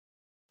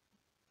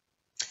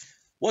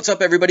What's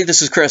up, everybody?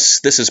 This is Chris.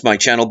 This is my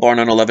channel, Barn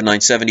on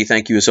 11970.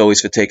 Thank you, as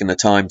always, for taking the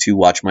time to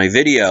watch my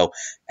video.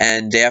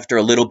 And after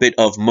a little bit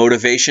of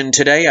motivation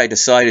today, I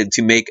decided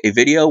to make a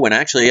video when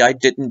actually I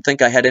didn't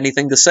think I had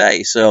anything to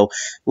say. So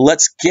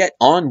let's get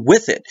on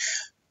with it.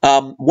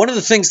 One of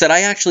the things that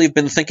I actually have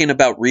been thinking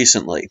about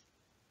recently,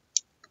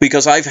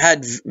 because I've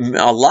had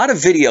a lot of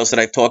videos that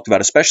I've talked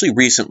about, especially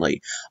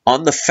recently,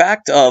 on the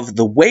fact of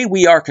the way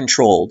we are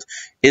controlled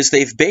is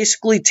they've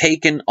basically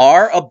taken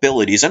our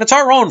abilities, and it's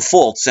our own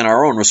faults and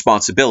our own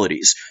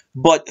responsibilities,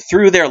 but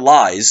through their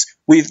lies,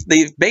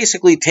 they've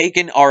basically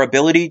taken our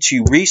ability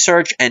to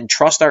research and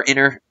trust our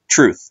inner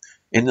truth.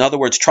 In other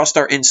words, trust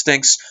our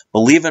instincts,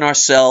 believe in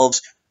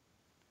ourselves,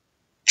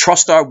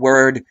 trust our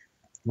word.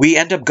 We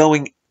end up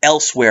going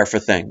elsewhere for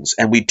things,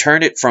 and we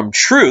turn it from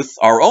truth,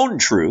 our own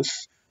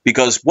truth,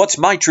 because what's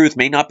my truth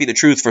may not be the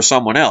truth for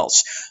someone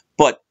else,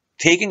 but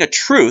taking a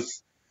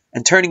truth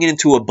and turning it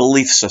into a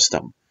belief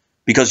system,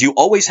 because you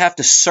always have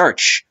to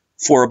search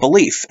for a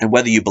belief. And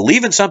whether you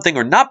believe in something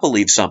or not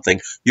believe something,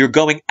 you're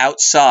going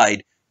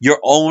outside your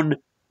own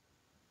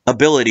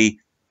ability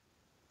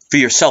for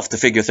yourself to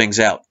figure things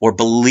out or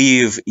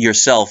believe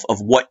yourself of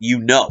what you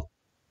know.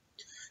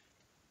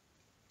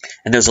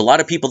 And there's a lot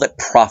of people that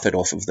profit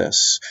off of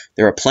this.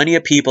 There are plenty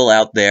of people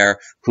out there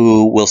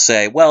who will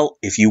say, well,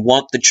 if you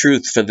want the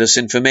truth for this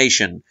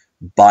information,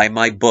 buy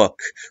my book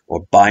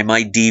or buy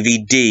my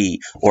DVD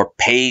or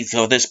pay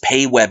for this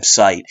pay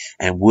website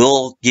and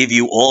we'll give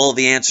you all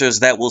the answers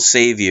that will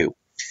save you.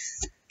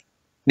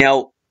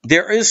 Now,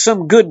 there is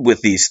some good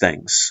with these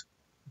things,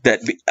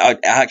 that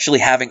actually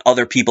having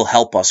other people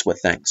help us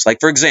with things. Like,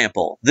 for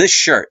example, this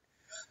shirt.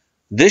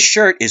 This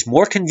shirt is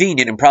more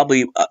convenient and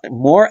probably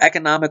more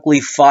economically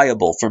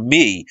viable for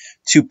me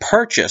to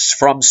purchase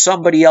from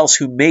somebody else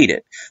who made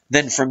it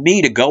than for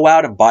me to go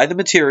out and buy the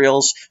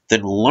materials,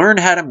 then learn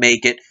how to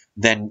make it,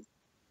 then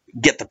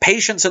get the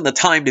patience and the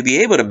time to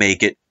be able to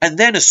make it, and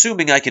then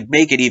assuming I could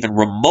make it even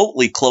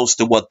remotely close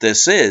to what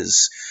this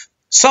is.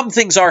 Some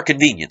things are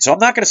convenient. So I'm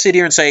not going to sit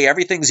here and say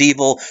everything's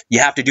evil, you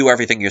have to do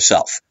everything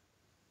yourself.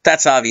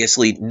 That's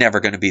obviously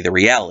never going to be the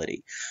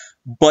reality.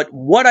 But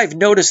what I've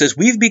noticed is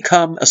we've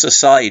become a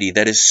society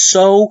that is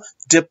so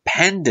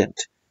dependent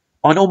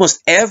on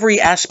almost every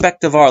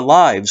aspect of our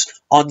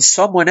lives on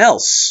someone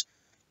else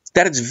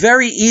that it's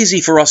very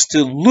easy for us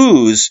to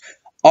lose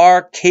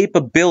our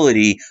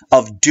capability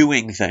of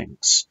doing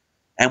things.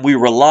 And we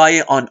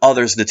rely on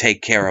others to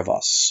take care of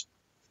us.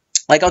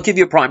 Like, I'll give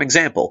you a prime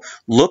example.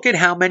 Look at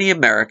how many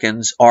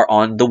Americans are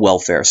on the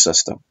welfare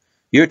system.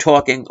 You're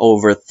talking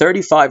over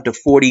 35 to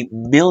 40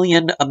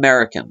 million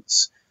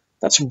Americans.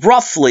 That's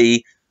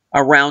roughly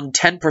around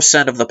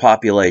 10% of the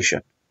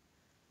population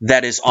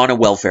that is on a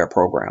welfare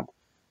program.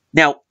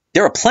 Now,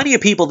 there are plenty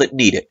of people that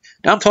need it.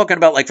 Now, I'm talking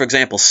about, like, for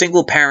example,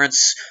 single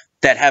parents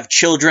that have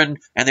children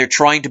and they're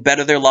trying to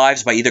better their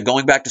lives by either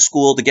going back to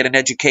school to get an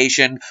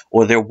education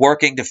or they're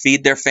working to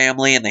feed their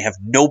family and they have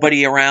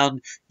nobody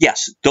around.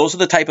 Yes, those are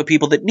the type of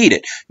people that need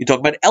it. You're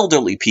talking about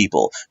elderly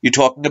people. You're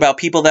talking about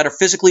people that are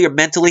physically or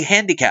mentally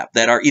handicapped,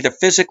 that are either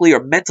physically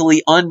or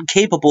mentally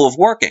incapable of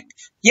working.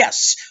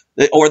 Yes.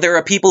 Or there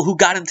are people who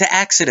got into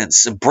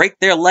accidents and break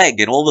their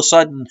leg and all of a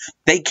sudden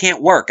they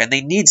can't work and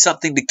they need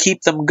something to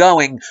keep them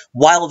going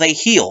while they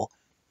heal.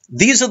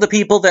 These are the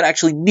people that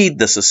actually need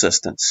this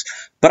assistance.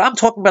 But I'm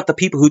talking about the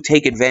people who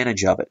take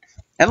advantage of it.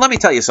 And let me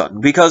tell you something,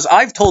 because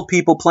I've told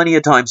people plenty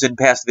of times in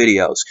past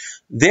videos,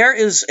 there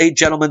is a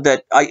gentleman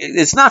that,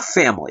 it's not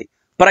family,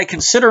 but I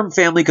consider him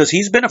family because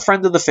he's been a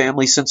friend of the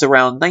family since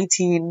around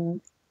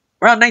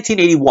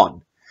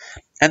 1981.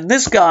 And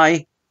this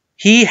guy,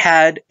 he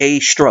had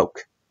a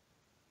stroke.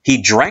 He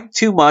drank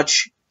too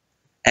much,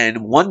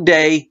 and one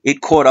day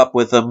it caught up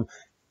with him.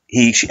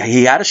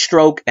 He had a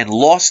stroke and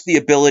lost the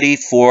ability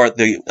for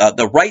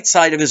the right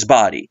side of his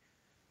body.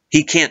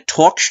 He can't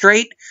talk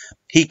straight.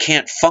 He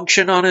can't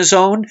function on his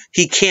own.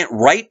 He can't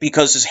write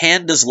because his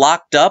hand is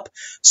locked up.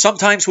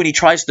 Sometimes when he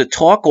tries to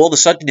talk, all of a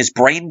sudden his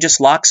brain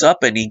just locks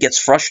up and he gets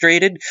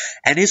frustrated.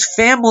 And his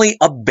family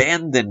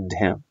abandoned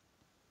him.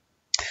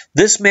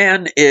 This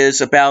man is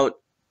about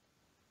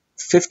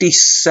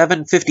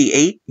 57,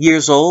 58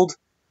 years old.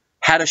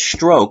 Had a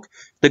stroke.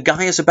 The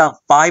guy is about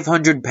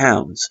 500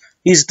 pounds.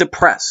 He's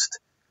depressed.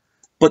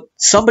 But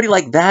somebody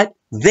like that,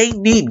 they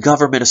need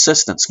government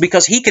assistance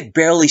because he could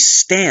barely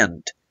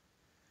stand.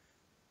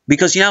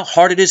 Because you know how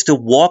hard it is to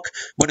walk,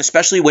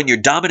 especially when your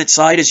dominant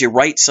side is your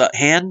right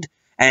hand,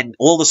 and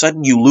all of a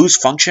sudden you lose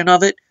function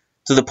of it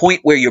to the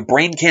point where your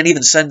brain can't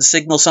even send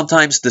signals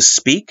sometimes to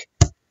speak?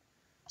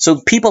 So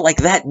people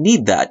like that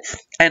need that.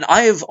 And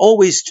I have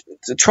always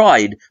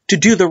tried to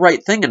do the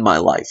right thing in my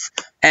life.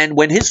 And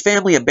when his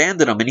family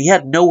abandoned him and he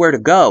had nowhere to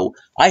go,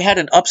 I had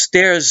an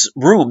upstairs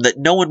room that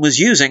no one was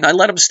using. I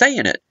let him stay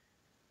in it.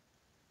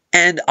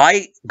 And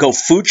I go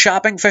food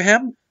shopping for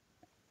him.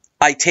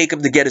 I take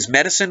him to get his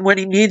medicine when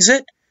he needs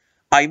it.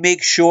 I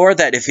make sure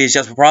that if he has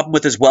a problem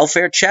with his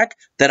welfare check,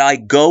 that I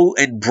go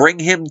and bring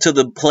him to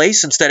the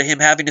place instead of him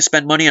having to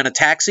spend money on a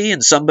taxi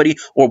and somebody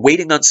or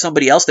waiting on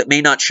somebody else that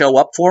may not show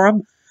up for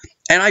him.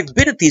 And I've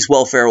been at these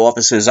welfare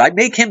offices. I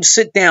make him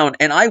sit down,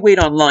 and I wait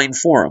online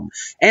for him.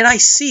 And I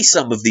see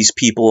some of these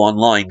people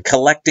online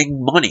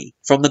collecting money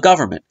from the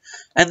government.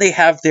 And they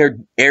have their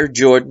Air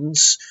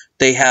Jordans.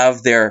 They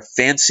have their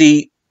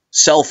fancy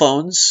cell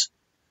phones.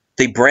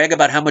 They brag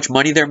about how much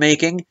money they're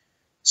making.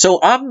 So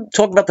I'm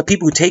talking about the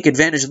people who take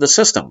advantage of the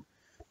system.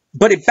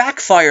 But it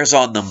backfires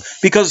on them,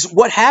 because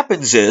what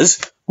happens is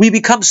we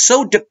become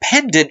so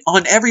dependent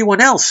on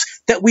everyone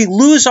else that we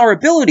lose our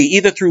ability,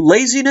 either through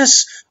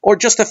laziness or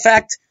just the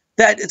fact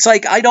that it's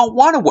like, I don't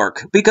want to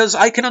work, because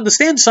I can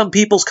understand some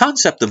people's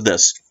concept of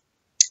this,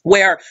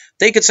 where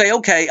they could say,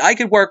 okay, I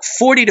could work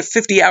 40 to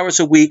 50 hours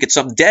a week at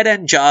some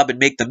dead-end job and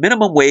make the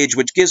minimum wage,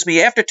 which gives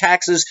me, after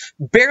taxes,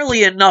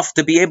 barely enough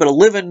to be able to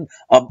live in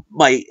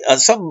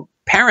some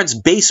parent's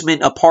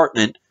basement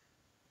apartment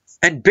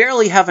and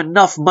barely have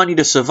enough money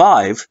to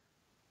survive.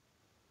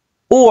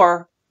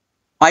 Or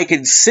I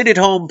can sit at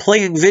home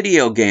playing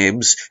video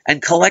games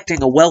and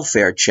collecting a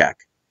welfare check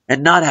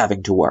and not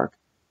having to work.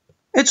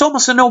 It's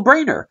almost a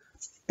no-brainer.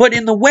 But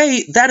in the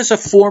way, that is a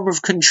form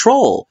of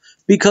control,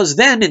 because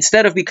then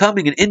instead of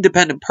becoming an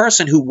independent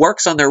person who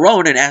works on their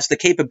own and has the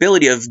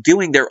capability of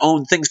doing their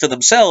own things for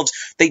themselves,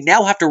 they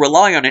now have to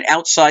rely on an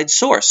outside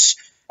source.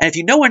 And if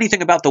you know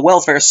anything about the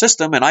welfare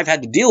system, and I've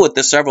had to deal with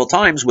this several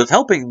times with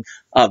helping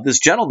this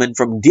gentleman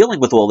from dealing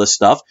with all this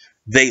stuff,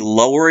 they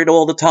lower it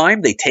all the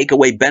time. They take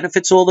away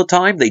benefits all the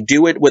time. They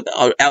do it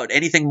without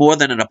anything more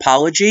than an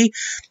apology.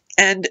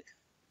 And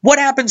what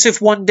happens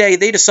if one day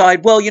they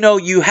decide, well, you know,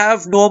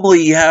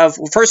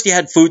 first you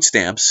had food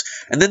stamps,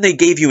 and then they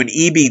gave you an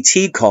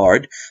EBT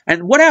card.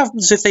 And what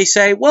happens if they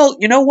say, well,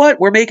 you know what,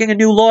 we're making a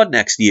new law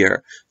next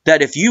year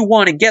that if you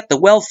want to get the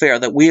welfare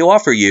that we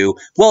offer you,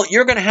 well,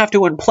 you're going to have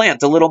to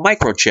implant a little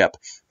microchip.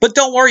 But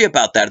don't worry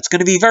about that. It's going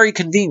to be very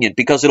convenient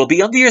because it'll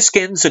be under your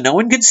skin so no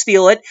one can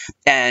steal it.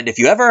 And if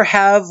you ever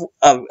have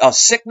a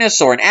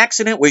sickness or an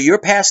accident where you're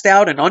passed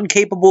out and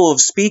incapable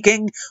of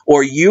speaking,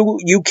 or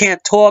you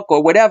can't talk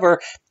or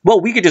whatever,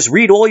 well, we could just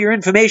read all your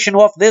information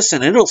off this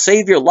and it'll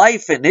save your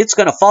life and it's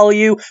going to follow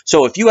you.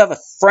 So if you have a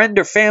friend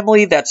or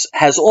family that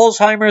has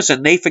Alzheimer's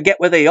and they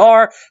forget where they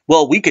are,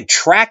 well, we could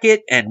track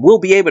it and we'll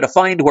be able to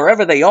find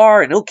wherever they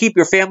are and it'll keep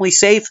your family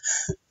safe.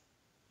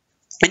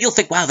 And you'll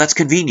think, wow, that's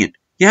convenient.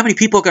 You know how many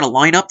people are going to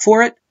line up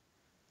for it?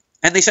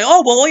 And they say,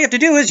 oh, well, all you have to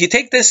do is you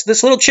take this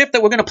little chip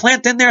that we're going to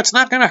plant in there. It's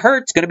not going to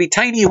hurt. It's going to be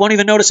tiny. You won't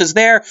even notice it's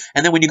there.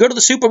 And then when you go to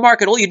the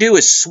supermarket, all you do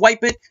is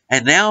swipe it,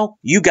 and now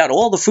you got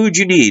all the food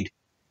you need.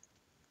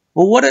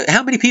 Well,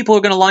 how many people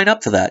are going to line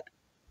up for that?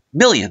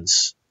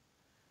 Millions.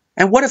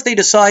 And what if they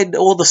decide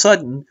all of a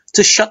sudden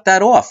to shut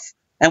that off?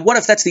 And what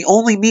if that's the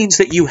only means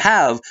that you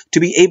have to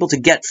be able to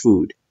get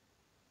food?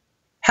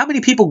 How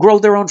many people grow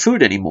their own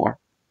food anymore?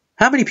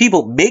 How many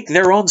people make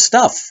their own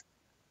stuff?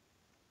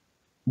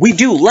 We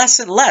do less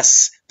and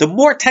less. The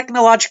more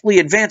technologically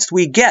advanced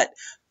we get,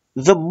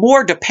 the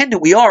more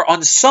dependent we are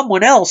on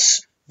someone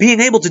else being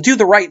able to do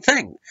the right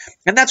thing.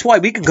 And that's why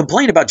we can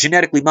complain about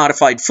genetically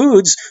modified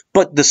foods,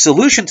 but the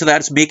solution to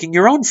that is making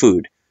your own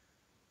food.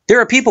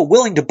 There are people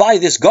willing to buy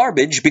this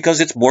garbage because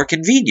it's more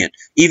convenient,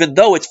 even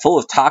though it's full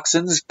of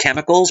toxins,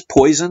 chemicals,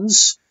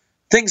 poisons,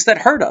 things that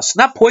hurt us.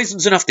 Not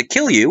poisons enough to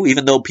kill you,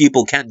 even though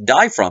people can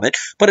die from it,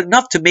 but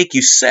enough to make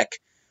you sick.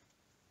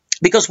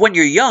 Because when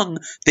you're young,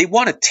 they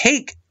want to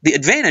take the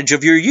advantage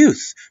of your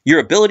youth, your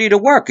ability to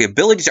work, your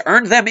ability to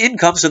earn them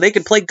income so they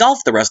can play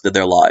golf the rest of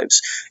their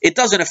lives. It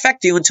doesn't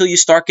affect you until you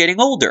start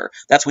getting older.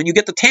 That's when you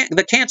get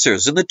the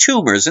cancers and the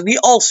tumors and the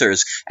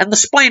ulcers and the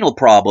spinal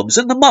problems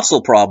and the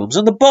muscle problems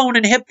and the bone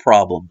and hip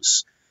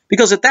problems.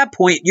 Because at that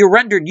point, you're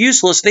rendered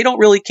useless. They don't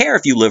really care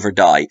if you live or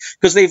die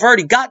because they've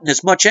already gotten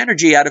as much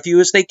energy out of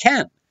you as they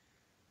can.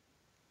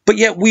 But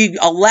yet we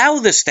allow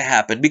this to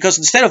happen because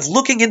instead of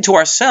looking into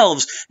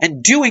ourselves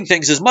and doing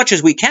things as much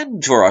as we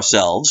can for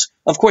ourselves,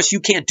 of course you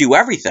can't do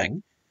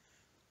everything,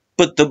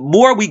 but the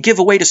more we give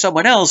away to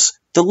someone else,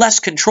 the less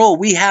control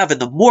we have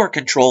and the more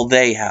control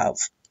they have.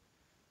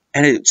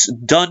 And it's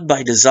done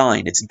by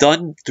design. It's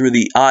done through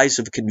the eyes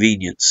of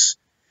convenience.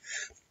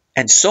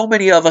 And so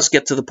many of us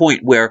get to the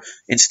point where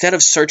instead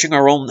of searching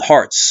our own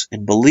hearts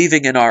and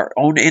believing in our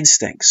own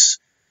instincts,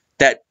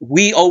 that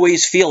we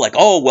always feel like,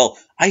 oh, well,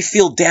 I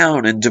feel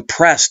down and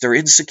depressed or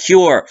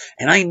insecure,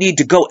 and I need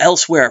to go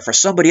elsewhere for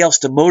somebody else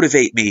to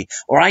motivate me,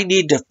 or I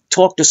need to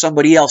talk to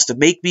somebody else to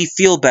make me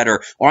feel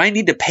better, or I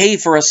need to pay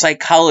for a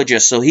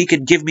psychologist so he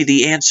can give me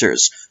the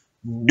answers.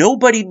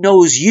 Nobody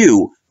knows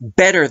you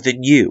better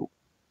than you.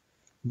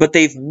 But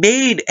they've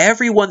made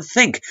everyone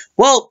think,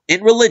 well,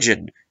 in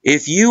religion,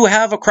 if you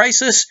have a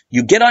crisis,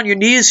 you get on your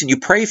knees and you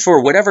pray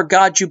for whatever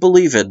God you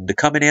believe in to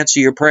come and answer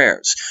your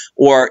prayers.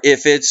 Or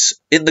if it's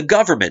in the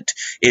government,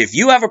 if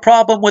you have a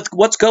problem with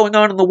what's going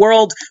on in the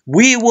world,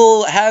 we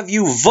will have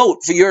you vote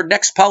for your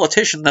next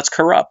politician that's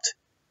corrupt.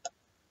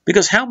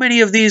 Because how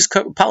many of these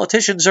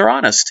politicians are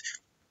honest?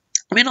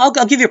 I mean, I'll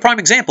give you a prime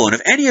example. And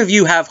if any of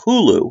you have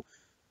Hulu,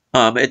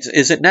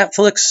 is it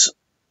Netflix?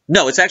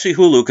 No, it's actually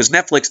Hulu because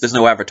Netflix, there's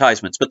no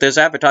advertisements, but there's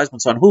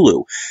advertisements on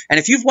Hulu. And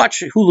if you've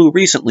watched Hulu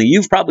recently,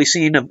 you've probably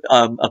seen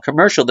a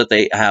commercial that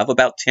they have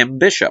about Tim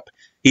Bishop.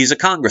 He's a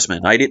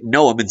congressman. I didn't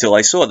know him until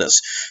I saw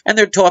this. And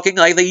they're talking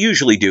like they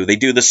usually do. They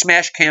do the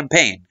smash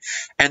campaign.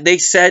 And they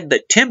said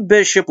that Tim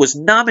Bishop was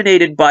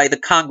nominated by the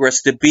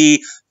Congress to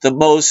be the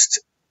most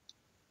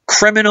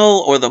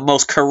criminal or the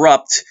most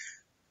corrupt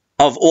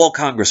of all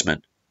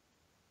congressmen.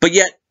 But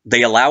yet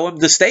they allow him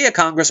to stay a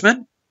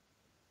congressman.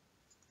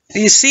 Do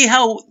you see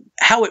how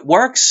it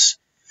works?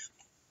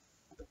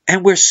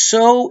 And we're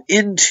so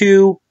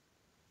into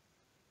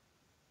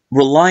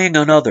relying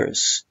on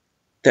others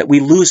that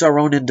we lose our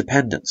own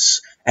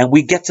independence. And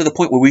we get to the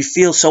point where we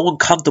feel so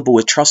uncomfortable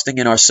with trusting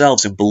in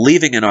ourselves and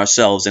believing in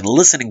ourselves and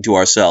listening to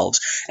ourselves.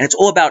 And it's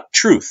all about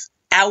truth,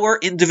 our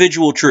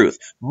individual truth.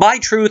 My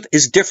truth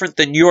is different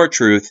than your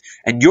truth,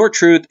 and your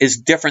truth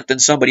is different than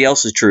somebody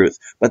else's truth.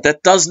 But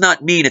that does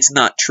not mean it's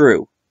not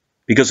true.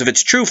 Because if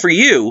it's true for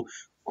you,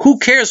 who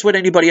cares what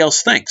anybody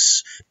else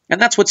thinks? And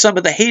that's what some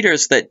of the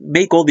haters that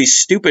make all these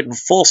stupid and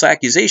false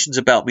accusations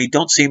about me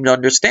don't seem to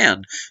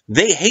understand.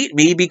 They hate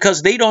me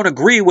because they don't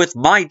agree with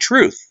my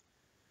truth.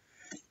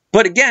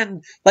 But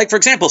again, like for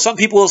example, some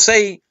people will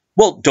say,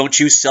 well, don't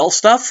you sell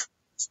stuff?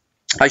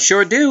 I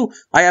sure do.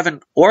 I have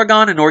an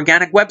Oregon and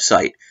organic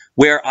website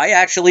where I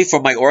actually,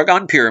 for my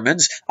Oregon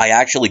pyramids, I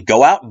actually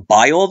go out and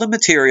buy all the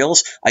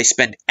materials. I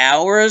spend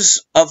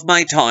hours of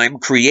my time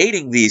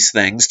creating these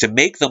things to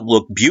make them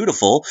look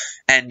beautiful.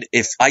 And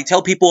if I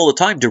tell people all the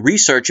time to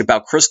research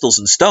about crystals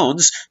and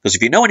stones, because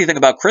if you know anything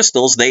about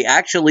crystals, they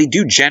actually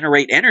do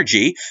generate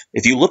energy.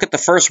 If you look at the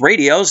first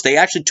radios, they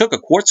actually took a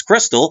quartz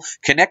crystal,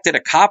 connected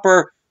a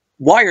copper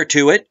wire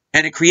to it,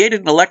 and it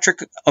created an electric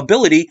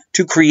ability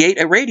to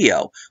create a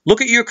radio.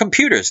 Look at your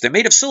computers. They're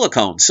made of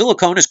silicone.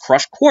 Silicone is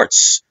crushed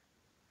quartz.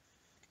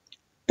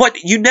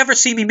 But you never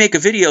see me make a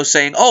video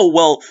saying, oh,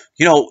 well,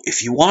 you know,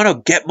 if you want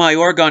to get my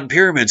Oregon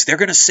pyramids, they're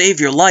going to save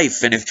your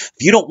life. And if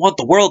you don't want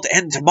the world to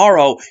end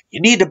tomorrow,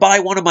 you need to buy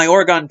one of my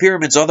Oregon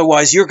pyramids,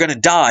 otherwise you're going to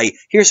die.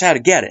 Here's how to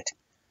get it.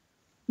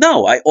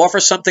 No, I offer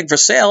something for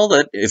sale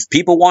that if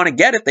people want to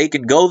get it, they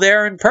can go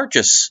there and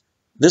purchase.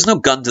 There's no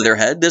gun to their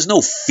head. There's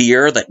no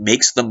fear that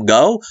makes them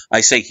go. I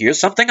say, here's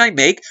something I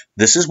make.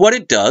 This is what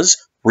it does.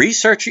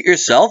 Research it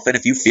yourself. And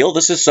if you feel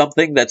this is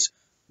something that's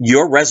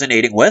you're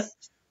resonating with,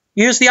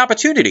 here's the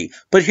opportunity.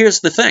 But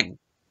here's the thing.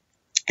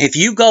 If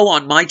you go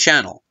on my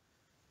channel,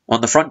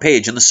 on the front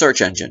page in the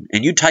search engine,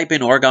 and you type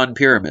in Oregon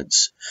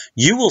pyramids,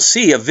 you will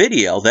see a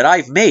video that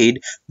I've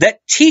made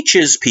that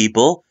teaches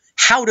people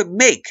how to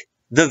make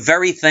the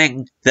very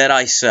thing that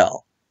I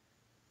sell.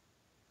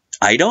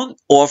 I don't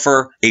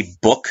offer a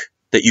book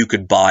that you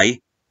could buy.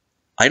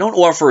 I don't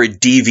offer a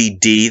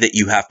DVD that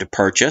you have to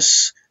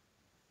purchase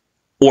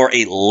or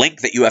a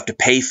link that you have to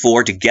pay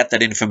for to get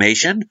that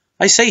information.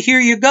 I say, here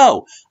you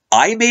go.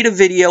 I made a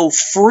video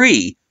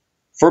free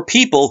for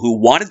people who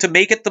wanted to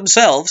make it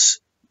themselves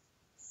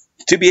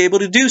to be able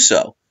to do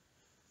so.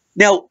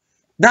 Now,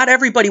 not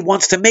everybody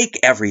wants to make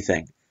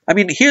everything. I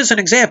mean, here's an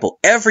example.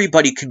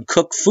 Everybody can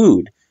cook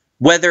food,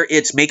 whether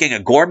it's making a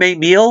gourmet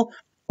meal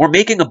or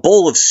making a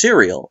bowl of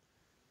cereal.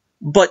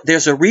 But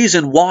there's a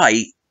reason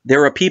why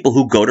there are people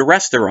who go to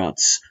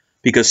restaurants,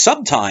 because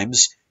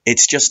sometimes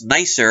it's just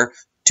nicer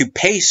to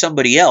pay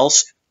somebody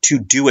else to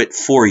do it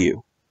for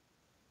you.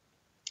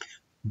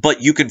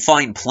 But you can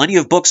find plenty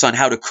of books on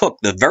how to cook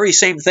the very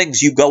same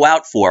things you go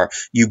out for.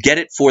 You get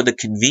it for the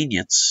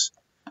convenience.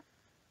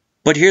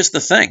 But here's the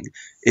thing.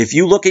 If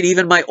you look at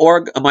even my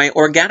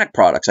organic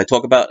products,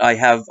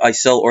 I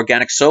sell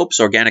organic soaps,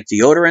 organic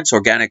deodorants,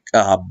 organic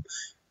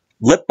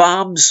lip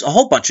balms, a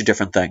whole bunch of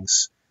different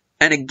things.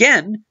 And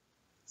again,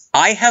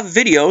 I have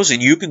videos,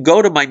 and you can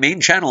go to my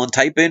main channel and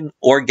type in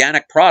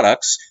organic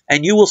products,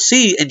 and you will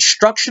see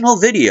instructional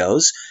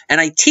videos, and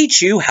I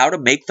teach you how to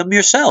make them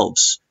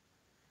yourselves.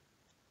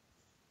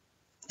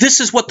 This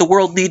is what the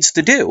world needs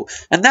to do.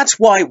 And that's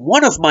why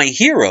one of my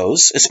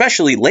heroes,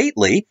 especially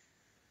lately,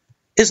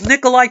 is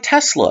Nikola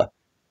Tesla.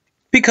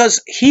 Because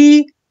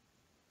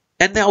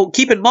and now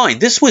keep in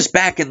mind, this was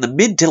back in the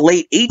mid to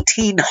late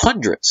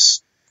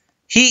 1800s.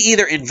 He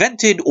either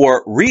invented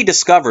or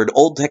rediscovered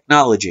old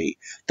technology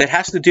that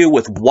has to do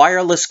with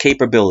wireless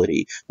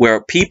capability,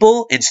 where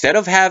people, instead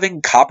of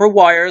having copper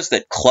wires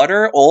that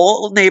clutter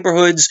all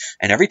neighborhoods,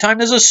 and every time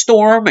there's a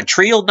storm, a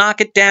tree will knock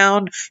it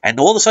down,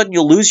 and all of a sudden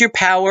you'll lose your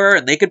power,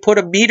 and they could put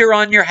a meter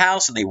on your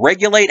house, and they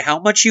regulate how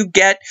much you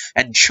get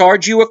and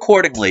charge you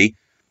accordingly,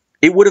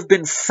 it would have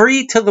been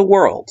free to the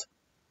world.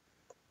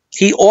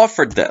 He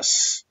offered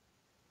this.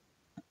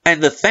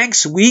 And the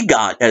thanks we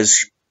got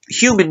as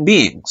human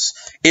beings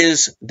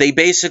is they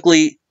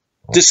basically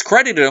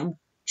discredited him,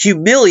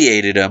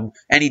 humiliated him,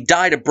 and he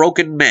died a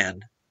broken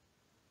man,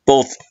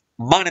 both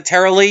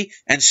monetarily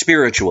and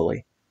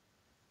spiritually.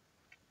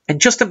 And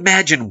just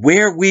imagine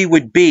where we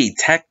would be,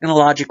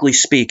 technologically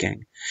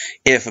speaking,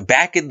 if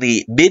back in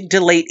the mid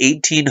to late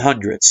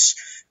 1800s,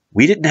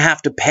 we didn't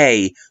have to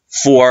pay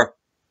for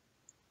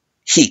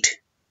heat,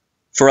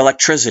 for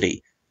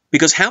electricity.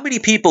 Because how many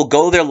people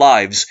go their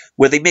lives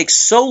where they make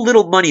so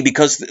little money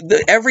because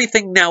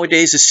everything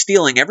nowadays is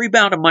stealing every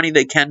amount of money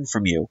they can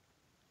from you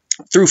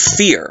through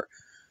fear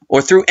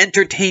or through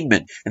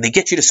entertainment, and they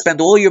get you to spend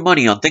all your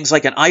money on things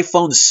like an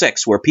iPhone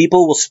 6, where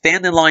people will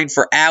stand in line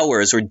for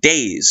hours or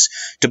days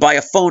to buy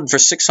a phone for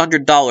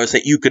 $600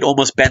 that you could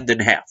almost bend in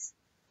half.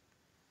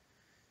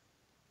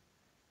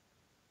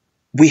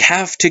 We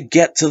have to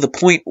get to the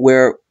point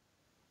where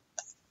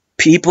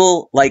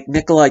people like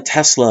Nikola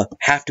Tesla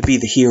have to be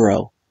the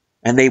hero.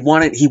 And he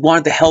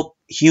wanted to help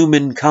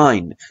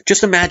humankind.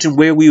 Just imagine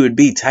where we would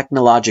be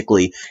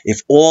technologically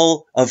if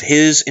all of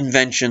his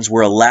inventions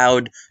were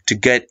allowed to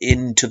get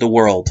into the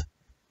world.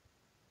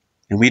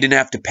 And we didn't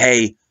have to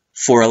pay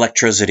for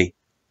electricity.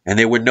 And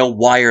there were no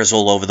wires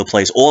all over the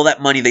place. All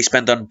that money they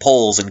spent on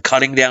poles and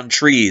cutting down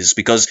trees,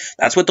 because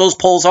that's what those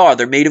poles are.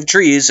 They're made of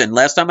trees. And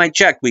last time I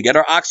checked, we get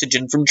our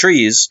oxygen from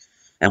trees.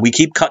 And we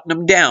keep cutting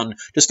them down.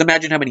 Just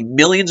imagine how many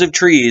millions of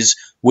trees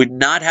would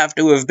not have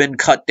to have been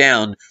cut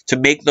down to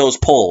make those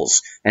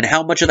poles, and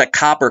how much of that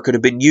copper could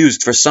have been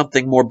used for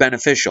something more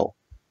beneficial.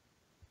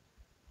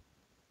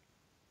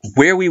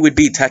 Where we would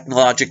be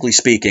technologically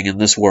speaking in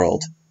this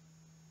world.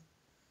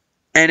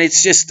 And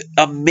it's just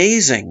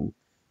amazing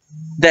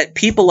that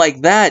people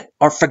like that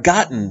are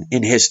forgotten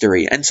in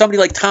history. And somebody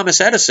like Thomas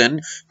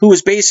Edison, who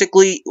was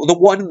basically the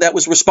one that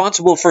was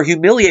responsible for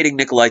humiliating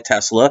Nikola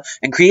Tesla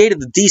and created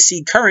the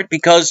DC current,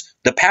 because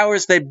the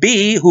powers that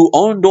be who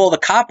owned all the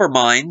copper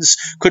mines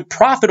could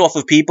profit off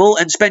of people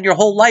and spend your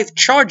whole life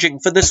charging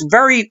for this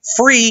very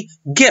free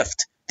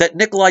gift that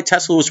Nikola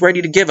Tesla was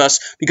ready to give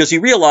us, because he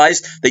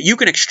realized that you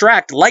can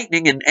extract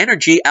lightning and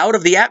energy out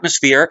of the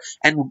atmosphere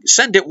and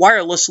send it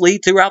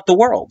wirelessly throughout the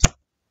world.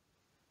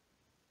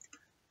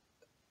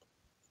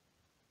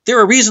 There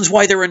are reasons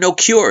why there are no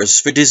cures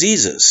for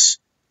diseases.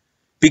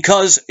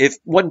 Because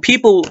when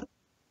people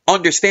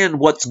understand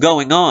what's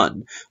going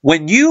on,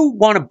 when you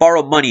want to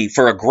borrow money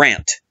for a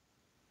grant,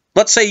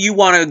 let's say you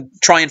want to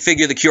try and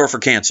figure the cure for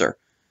cancer,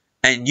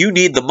 and you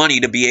need the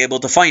money to be able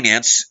to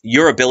finance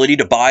your ability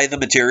to buy the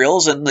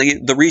materials and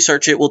the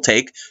research it will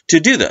take to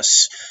do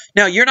this.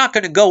 Now, you're not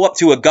going to go up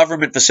to a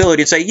government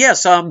facility and say,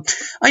 yes, I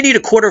need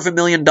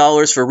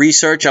 $250,000 for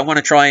research. I want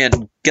to try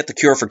and get the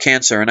cure for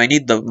cancer, and I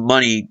need the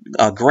money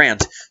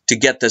grant to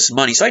get this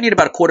money. So I need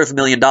about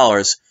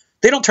 $250,000.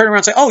 They don't turn around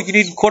and say, oh, you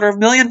need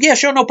 $250,000? Yeah,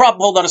 sure, no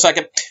problem. Hold on a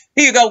second.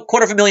 Here you go,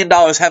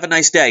 $250,000. Have a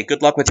nice day.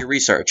 Good luck with your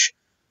research.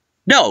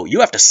 No, you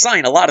have to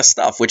sign a lot of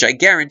stuff, which I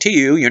guarantee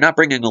you're not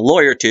bringing a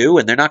lawyer to,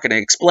 and they're not going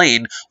to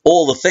explain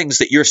all the things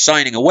that you're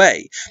signing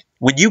away.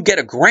 When you get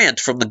a grant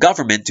from the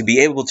government to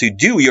be able to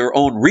do your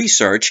own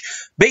research,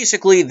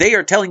 basically they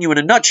are telling you in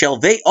a nutshell,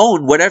 they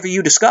own whatever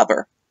you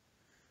discover.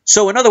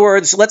 So in other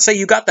words, let's say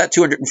you got that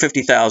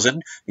 $250,000,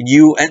 and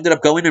you ended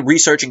up going and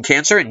researching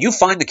cancer, and you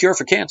find the cure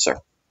for cancer.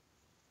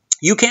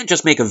 You can't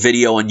just make a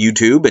video on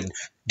YouTube and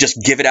just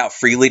give it out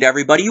freely to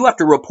everybody. You have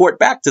to report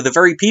back to the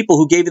very people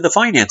who gave you the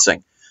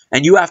financing.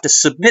 And you have to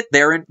submit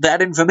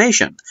that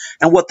information.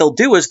 And what they'll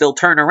do is they'll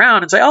turn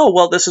around and say, oh,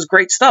 well, this is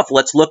great stuff.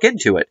 Let's look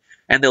into it.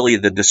 And they'll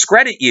either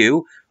discredit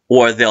you,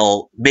 or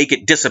they'll make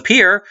it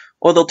disappear,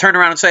 or they'll turn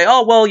around and say,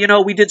 oh,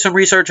 well, we did some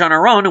research on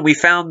our own, and we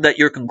found that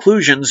your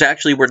conclusions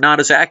actually were not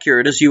as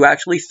accurate as you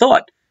actually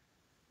thought.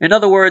 In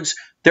other words,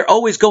 they're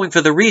always going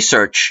for the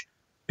research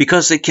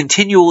because it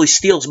continually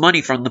steals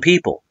money from the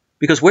people.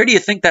 Because where do you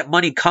think that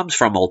money comes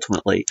from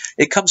ultimately?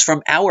 It comes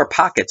from our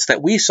pockets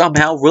that we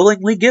somehow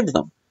willingly give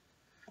them.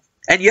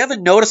 And you ever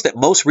notice that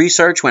most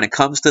research when it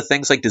comes to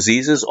things like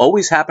diseases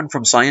always happen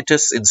from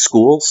scientists in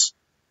schools?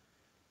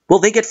 Well,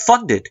 they get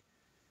funded.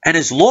 And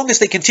as long as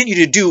they continue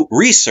to do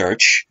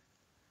research,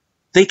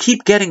 they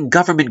keep getting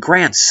government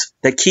grants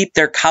that keep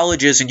their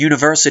colleges and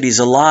universities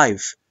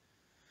alive.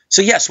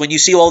 So yes, when you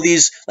see all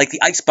these, like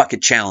the Ice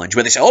Bucket Challenge,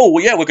 where they say, oh,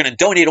 well, yeah, we're going to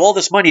donate all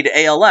this money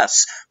to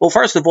ALS. Well,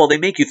 first of all, they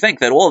make you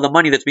think that all of the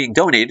money that's being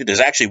donated is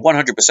actually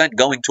 100%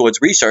 going towards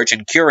research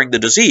and curing the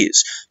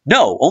disease.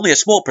 No, only a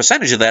small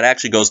percentage of that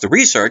actually goes to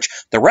research.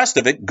 The rest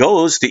of it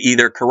goes to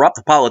either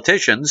corrupt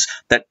politicians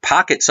that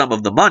pocket some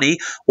of the money,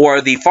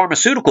 or the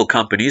pharmaceutical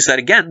companies that,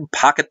 again,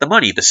 pocket the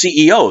money. The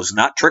CEOs,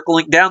 not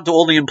trickling down to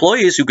all the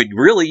employees who could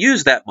really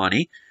use that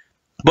money.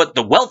 But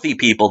the wealthy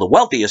people, the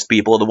wealthiest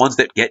people, are the ones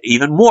that get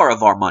even more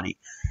of our money.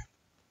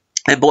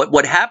 And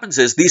what happens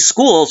is these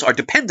schools are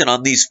dependent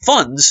on these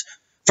funds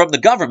from the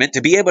government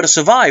to be able to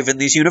survive in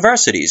these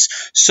universities.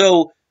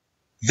 So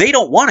they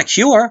don't want a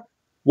cure.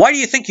 Why do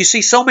you think you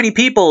see so many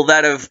people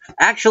that have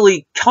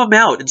actually come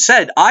out and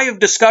said, I have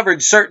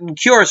discovered certain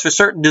cures for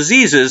certain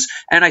diseases,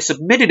 and I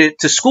submitted it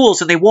to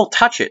schools, and they won't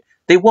touch it.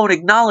 They won't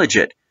acknowledge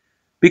it.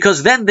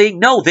 Because then they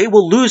know they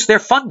will lose their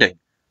funding.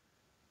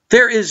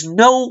 There is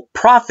no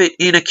profit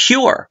in a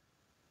cure,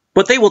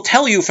 but they will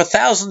tell you for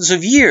thousands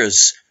of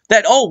years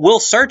that, oh, we'll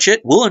search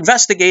it, we'll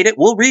investigate it,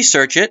 we'll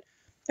research it.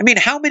 I mean,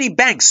 how many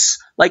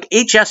banks like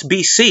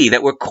HSBC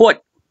that were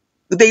caught,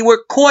 they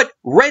were caught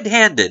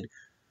red-handed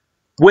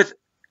with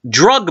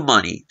drug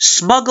money,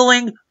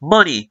 smuggling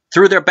money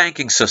through their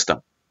banking system.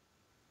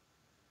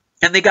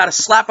 And they got a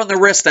slap on the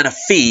wrist and a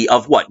fee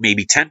of what,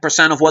 maybe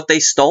 10% of what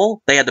they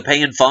stole? They had to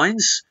pay in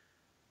fines?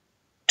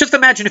 Just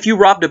imagine if you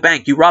robbed a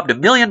bank, you robbed $1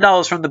 million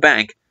from the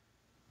bank,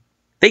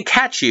 they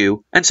catch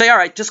you and say, all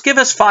right, just give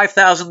us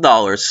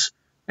 $5,000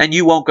 and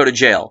you won't go to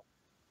jail.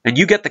 And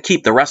you get to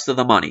keep the rest of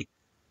the money.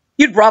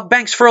 You'd rob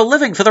banks for a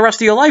living for the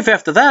rest of your life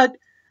after that.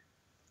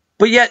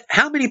 But yet,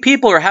 how many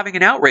people are having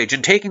an outrage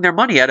and taking their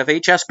money out of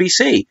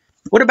HSBC?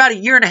 What about a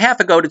year and a half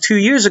ago to 2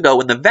 years ago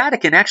when the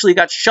Vatican actually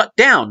got shut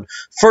down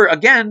for,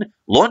 again,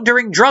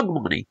 laundering drug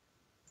money?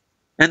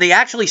 And they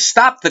actually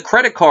stopped the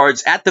credit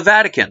cards at the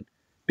Vatican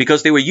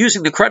because they were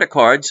using the credit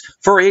cards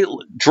for a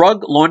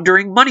drug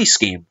laundering money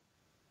scheme.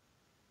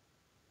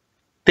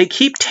 They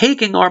keep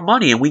taking our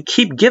money and we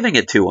keep giving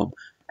it to them.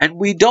 And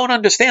we don't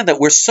understand that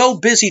we're so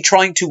busy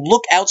trying to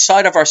look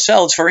outside of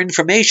ourselves for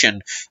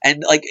information.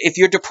 And like if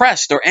you're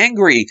depressed or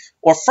angry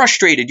or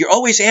frustrated, you're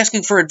always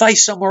asking for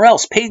advice somewhere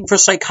else, paying for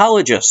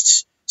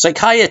psychologists,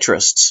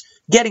 psychiatrists,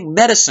 getting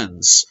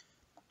medicines.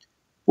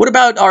 What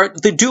about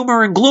the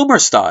doomer and gloomer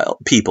style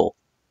people?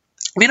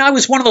 I mean, I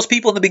was one of those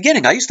people in the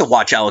beginning. I used to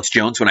watch Alex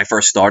Jones when I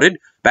first started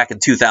back in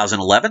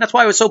 2011. That's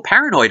why I was so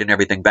paranoid and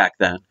everything back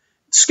then.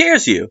 It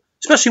scares you,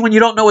 especially when you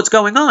don't know what's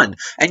going on.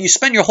 And you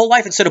spend your whole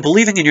life, instead of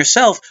believing in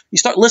yourself, you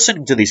start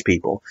listening to these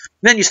people.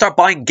 Then you start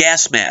buying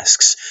gas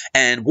masks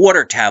and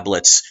water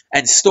tablets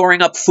and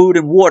storing up food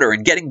and water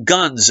and getting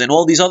guns and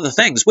all these other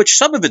things, which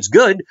some of it's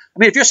good. I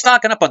mean, if you're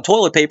stocking up on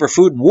toilet paper,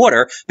 food, and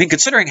water, I mean,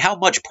 considering how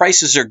much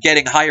prices are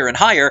getting higher and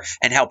higher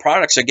and how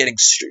products are getting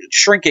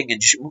shrinking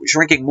and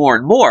shrinking more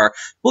and more,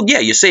 well, yeah,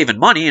 you're saving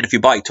money. And if you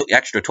buy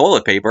extra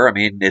toilet paper, I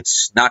mean,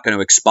 it's not going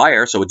to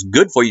expire, so it's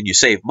good for you and you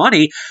save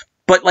money.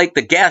 But like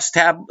the gas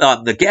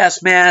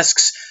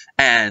masks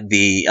and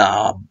the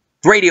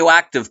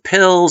radioactive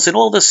pills and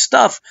all this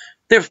stuff,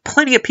 there's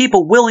plenty of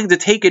people willing to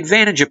take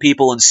advantage of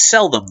people and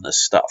sell them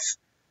this stuff.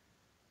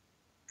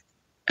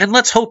 And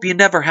let's hope you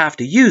never have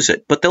to use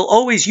it. But they'll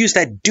always use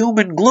that doom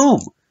and gloom,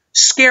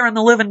 scaring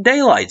the living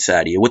daylights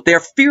out of you with their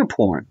fear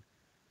porn.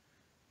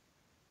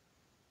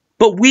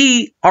 But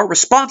we are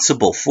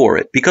responsible for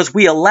it because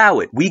we allow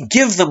it. We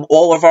give them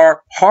all of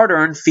our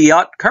hard-earned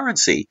fiat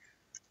currency.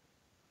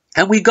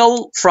 And we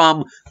go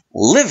from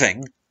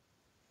living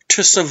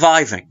to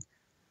surviving.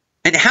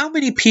 And how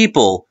many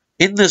people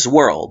in this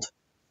world,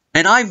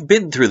 and I've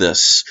been through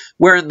this,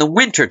 where in the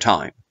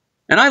wintertime,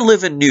 and I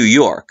live in New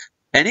York,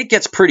 and it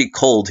gets pretty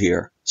cold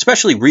here,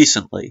 especially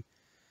recently,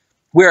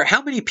 where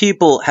how many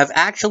people have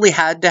actually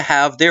had to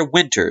have their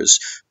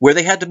winters where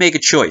they had to make a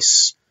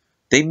choice.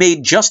 They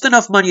made just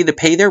enough money to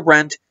pay their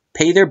rent,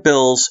 pay their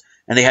bills,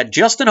 and they had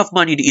just enough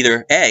money to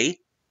either A,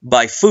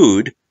 buy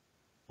food,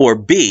 or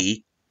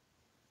B,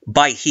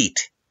 buy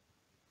heat.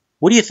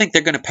 What do you think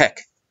they're going to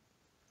pick?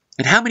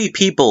 And how many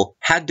people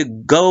had to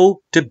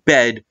go to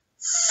bed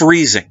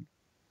freezing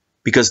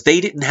because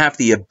they didn't have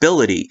the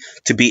ability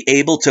to be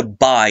able to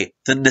buy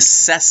the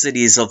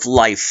necessities of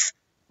life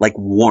like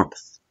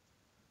warmth?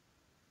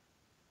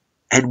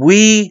 And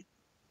we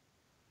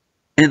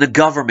in the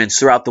governments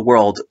throughout the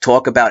world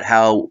talk about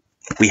how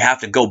we have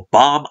to go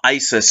bomb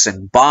ISIS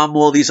and bomb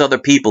all these other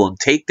people and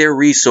take their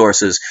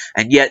resources.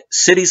 And yet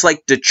cities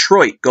like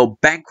Detroit go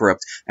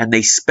bankrupt and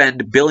they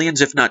spend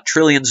billions, if not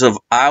trillions, of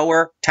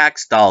our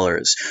tax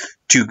dollars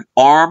to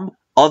arm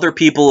other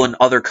people in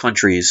other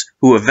countries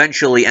who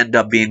eventually end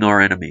up being our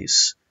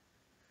enemies.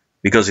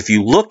 Because if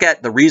you look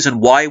at the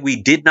reason why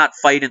we did not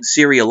fight in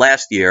Syria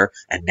last year,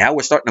 and now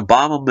we're starting to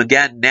bomb them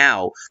again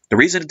now, the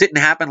reason it didn't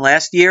happen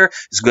last year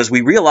is because we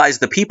realized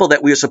the people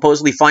that we were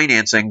supposedly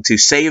financing to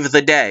save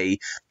the day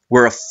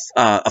were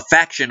a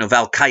faction of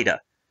Al-Qaeda.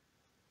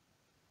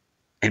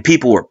 And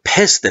people were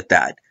pissed at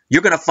that.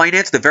 You're going to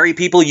finance the very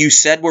people you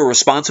said were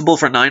responsible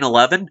for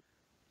 9/11?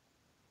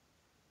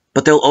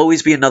 But there'll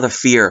always be another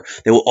fear.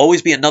 There will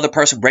always be another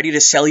person ready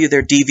to sell you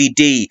their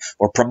DVD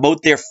or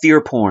promote their fear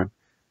porn.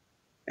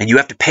 And you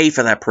have to pay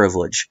for that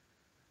privilege.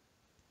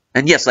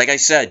 And yes, like I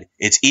said,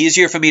 it's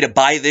easier for me to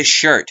buy this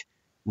shirt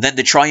than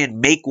to try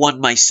and make one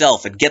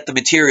myself and get the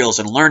materials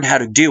and learn how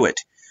to do it.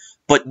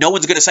 But no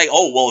one's going to say,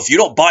 oh, well, if you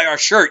don't buy our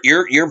shirt,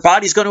 your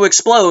body's going to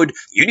explode.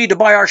 You need to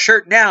buy our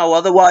shirt now,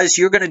 otherwise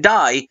you're going to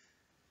die.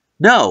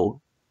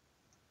 No.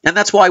 And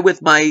that's why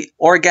with my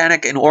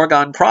organic and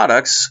Orgone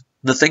products,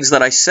 the things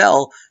that I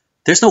sell,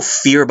 there's no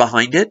fear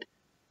behind it.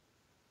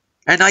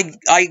 And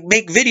I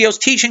make videos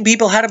teaching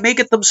people how to make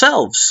it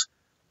themselves.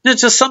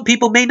 It's just some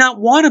people may not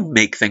want to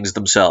make things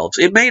themselves.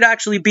 It may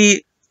actually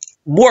be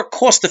more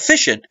cost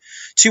efficient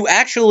to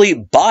actually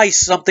buy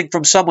something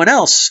from someone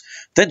else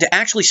than to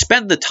actually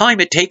spend the time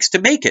it takes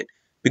to make it.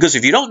 Because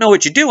if you don't know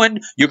what you're doing,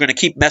 you're going to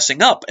keep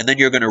messing up, and then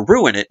you're going to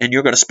ruin it, and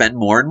you're going to spend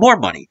more and more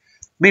money.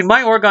 I mean,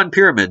 my Orgone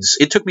pyramids,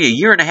 it took me a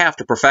year and a half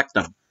to perfect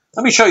them.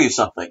 Let me show you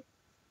something.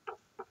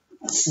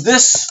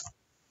 This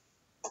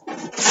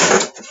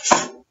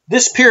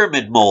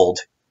pyramid mold,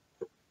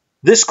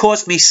 this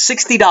cost me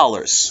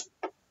 $60.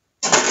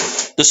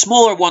 The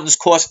smaller ones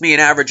cost me an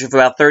average of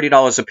about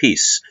 $30 a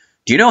piece.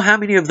 Do you know how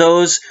many of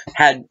those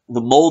had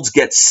the molds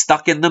get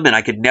stuck in them and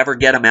I could never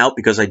get them out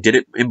because I did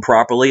it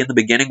improperly in the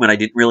beginning when I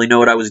didn't really know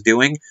what I was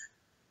doing?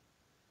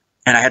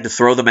 And I had to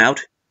throw them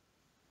out?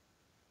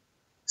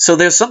 So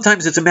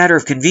sometimes it's a matter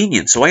of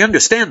convenience, so I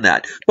understand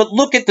that. But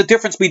look at the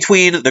difference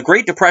between the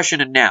Great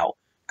Depression and now.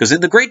 Because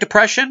in the Great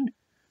Depression,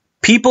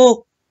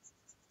 people,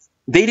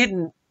 they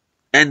didn't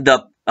end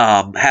up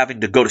having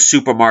to go to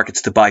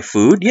supermarkets to buy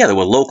food. Yeah, there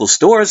were local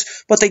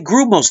stores, but they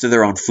grew most of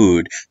their own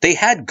food. They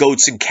had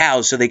goats and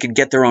cows so they can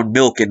get their own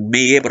milk and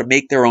be able to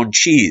make their own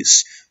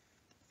cheese.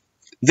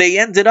 They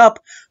had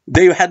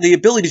the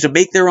ability to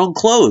make their own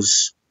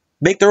clothes,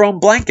 make their own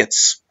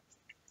blankets.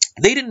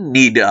 They didn't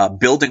need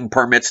building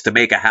permits to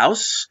make a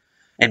house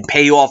and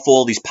pay off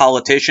all these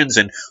politicians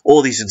and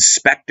all these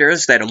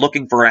inspectors that are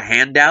looking for a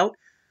handout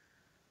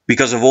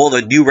because of all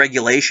the new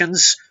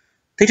regulations.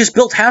 They just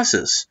built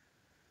houses.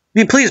 I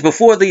mean, please,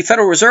 before the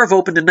Federal Reserve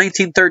opened in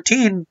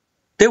 1913,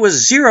 there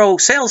was zero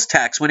sales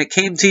tax when it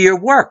came to your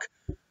work.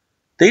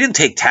 They didn't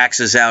take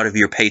taxes out of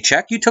your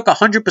paycheck. You took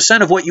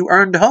 100% of what you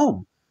earned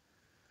home.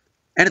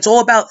 And it's all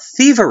about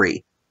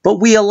thievery, but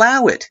we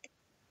allow it.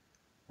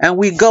 And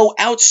we go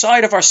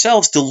outside of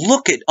ourselves to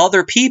look at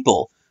other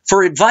people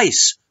for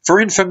advice, for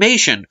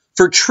information,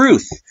 for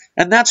truth.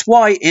 And that's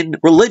why in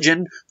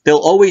religion, they'll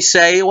always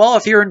say, well,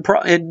 if you're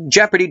in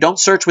jeopardy, don't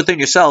search within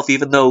yourself,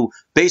 even though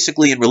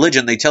basically in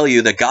religion they tell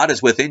you that God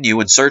is within you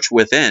and search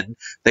within.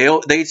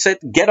 They said,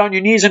 get on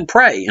your knees and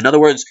pray. In other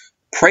words,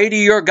 pray to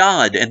your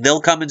God and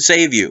they'll come and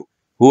save you,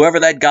 whoever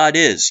that God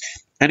is.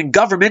 And in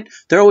government,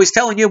 they're always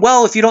telling you,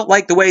 well, if you don't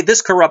like the way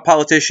this corrupt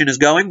politician is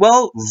going,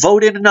 well,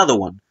 vote in another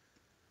one.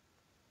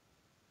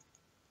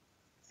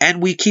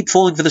 And we keep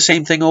falling for the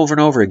same thing over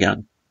and over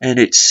again. And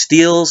it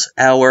steals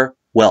our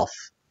wealth.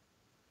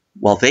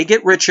 While they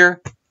get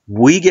richer,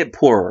 we get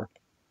poorer.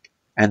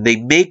 And they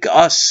make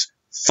us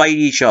fight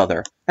each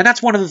other. And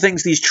that's one of the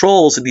things these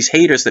trolls and these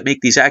haters that make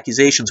these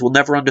accusations will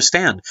never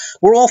understand.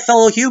 We're all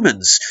fellow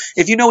humans.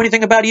 If you know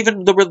anything about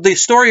even the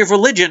story of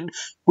religion,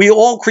 we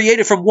all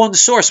created from one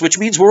source, which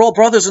means we're all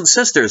brothers and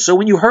sisters. So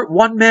when you hurt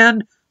one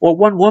man or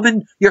one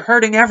woman, you're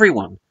hurting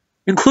everyone,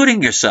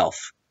 including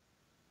yourself.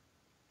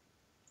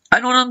 I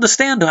don't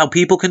understand how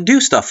people can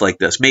do stuff like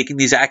this, making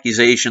these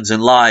accusations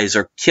and lies,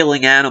 or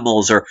killing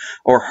animals,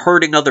 or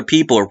hurting other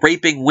people, or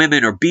raping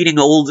women, or beating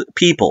old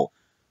people.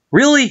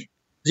 Really?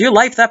 Is your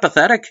life that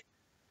pathetic?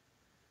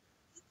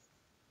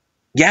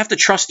 You have to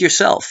trust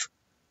yourself.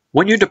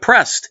 When you're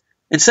depressed,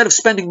 instead of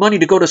spending money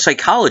to go to a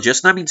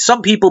psychologist, and I mean,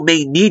 some people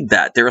may need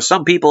that. There are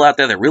some people out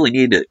there that really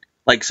need it.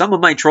 Like some of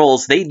my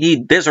trolls,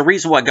 there's a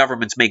reason why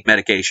governments make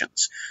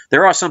medications.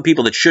 There are some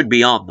people that should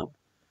be on them.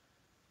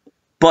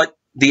 But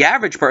the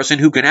average person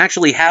who can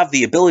actually have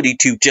the ability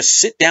to just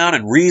sit down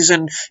and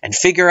reason and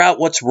figure out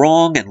what's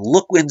wrong and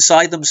look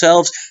inside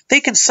themselves, they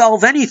can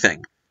solve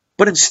anything.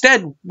 But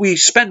instead, we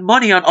spend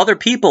money on other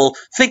people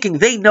thinking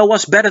they know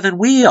us better than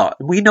we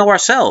know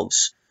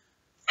ourselves.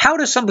 How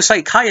does some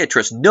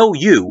psychiatrist know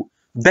you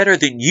better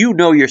than you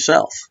know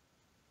yourself?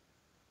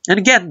 And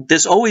again,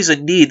 there's always a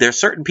need. There are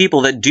certain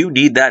people that do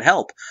need that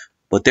help.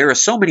 But there are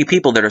so many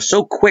people that are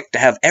so quick to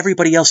have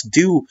everybody else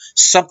do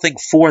something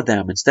for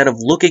them instead of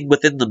looking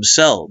within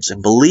themselves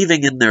and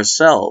believing in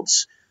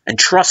themselves and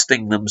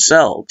trusting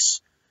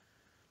themselves.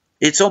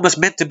 It's almost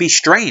meant to be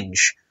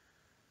strange.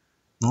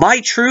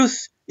 My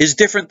truth is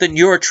different than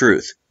your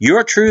truth.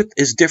 Your truth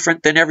is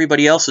different than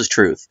everybody else's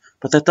truth.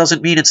 But that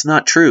doesn't mean it's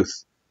not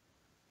truth.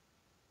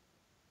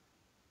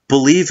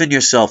 Believe in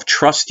yourself.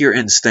 Trust your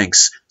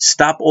instincts.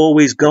 Stop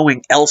always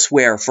going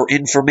elsewhere for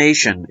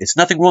information. It's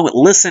nothing wrong with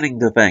listening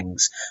to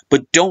things,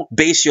 but don't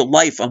base your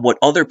life on what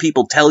other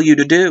people tell you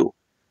to do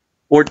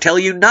or tell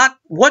you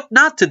what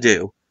not to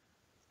do.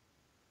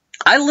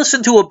 I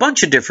listen to a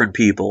bunch of different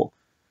people,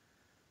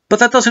 but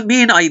that doesn't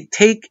mean I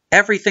take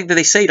everything that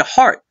they say to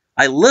heart.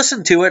 I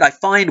listen to it. I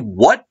find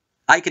what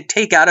I could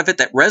take out of it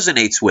that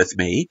resonates with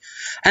me,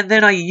 and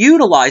then I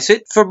utilize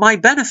it for my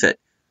benefit.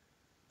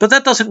 But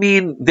that doesn't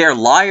mean they're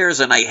liars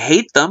and I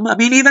hate them. I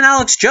mean, even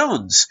Alex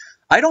Jones.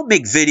 I don't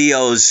make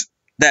videos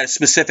that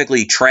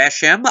specifically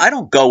trash him. I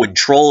don't go and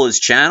troll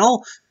his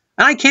channel.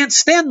 And I can't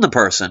stand the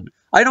person.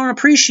 I don't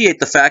appreciate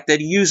the fact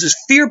that he uses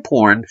fear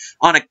porn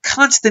on a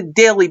constant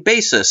daily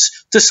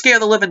basis to scare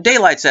the living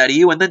daylights out of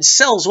you and then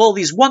sells all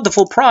these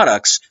wonderful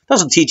products.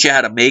 Doesn't teach you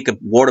how to make a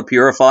water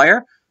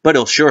purifier, but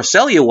he'll sure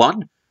sell you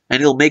one and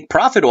he'll make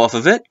profit off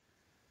of it.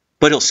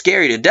 But he'll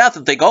scare you to death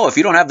and think, oh, if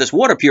you don't have this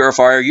water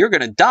purifier, you're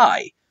going to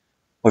die.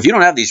 Or if you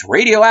don't have these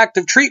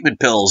radioactive treatment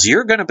pills,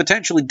 you're going to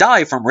potentially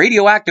die from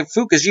radioactive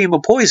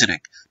Fukushima poisoning.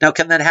 Now,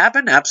 can that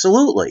happen?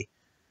 Absolutely.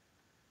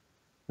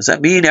 Does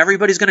that mean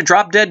everybody's going to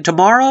drop dead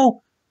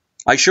tomorrow?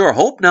 I sure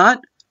hope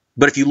not.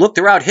 But if you look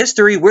throughout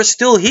history, we're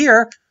still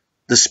here,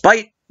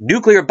 despite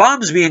nuclear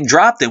bombs being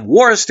dropped and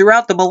wars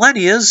throughout the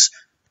millennias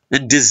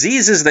and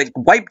diseases that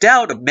wiped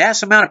out a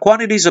mass amount of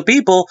quantities of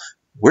people.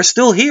 We're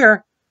still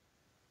here.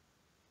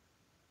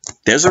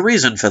 There's a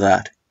reason for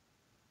that.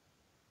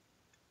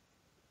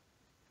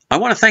 I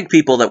want to thank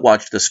people that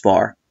watched this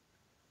far.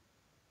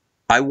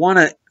 I want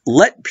to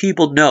let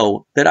people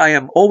know that I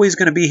am always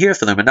going to be here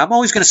for them, and I'm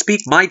always going to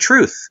speak my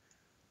truth.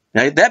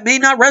 Now, that may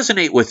not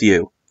resonate with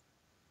you,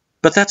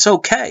 but that's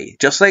okay.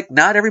 Just like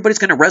not everybody's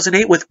going to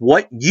resonate with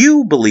what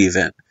you believe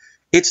in.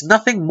 It's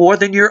nothing more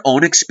than your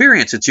own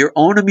experience. It's your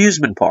own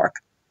amusement park.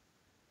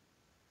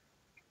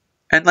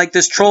 And like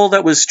this troll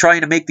that was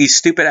trying to make these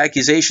stupid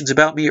accusations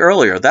about me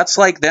earlier, that's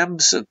like them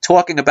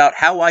talking about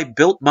how I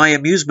built my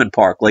amusement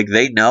park, like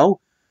they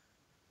know,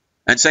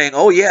 and saying,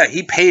 oh yeah,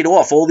 he paid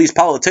off all these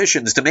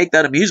politicians to make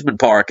that amusement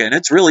park, and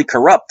it's really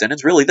corrupt, and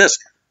it's really this.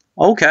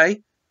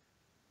 Okay,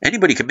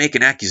 anybody can make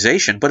an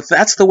accusation, but if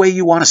that's the way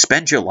you want to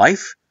spend your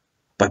life,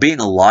 by being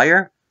a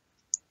liar,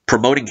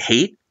 promoting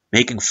hate,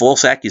 making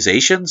false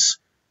accusations,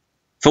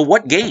 for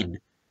what gain?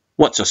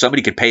 What, so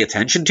somebody could pay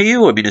attention to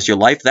you? I mean, is your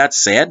life that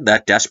sad,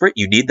 that desperate,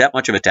 you need that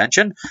much of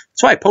attention?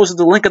 That's why I posted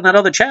the link on that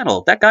other channel.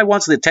 If that guy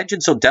wants the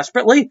attention so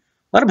desperately,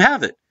 let him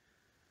have it.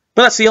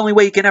 But that's the only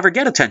way he can ever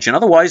get attention.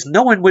 Otherwise,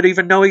 no one would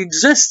even know he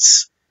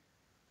exists.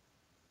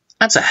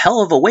 That's a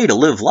hell of a way to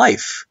live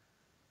life.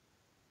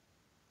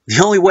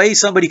 The only way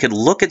somebody can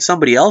look at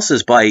somebody else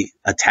is by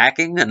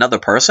attacking another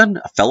person,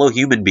 a fellow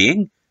human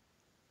being.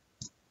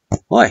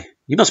 Boy,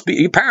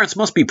 your parents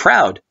must be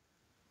proud.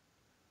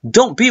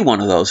 Don't be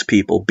one of those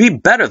people. Be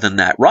better than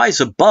that.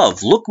 Rise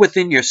above. Look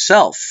within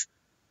yourself.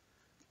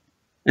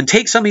 And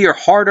take some of your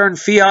hard-earned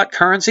fiat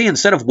currency,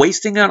 instead of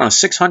wasting it on a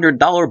 $600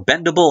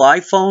 bendable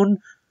iPhone,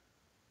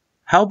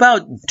 how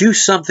about do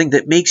something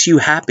that makes you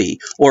happy?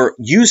 Or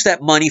use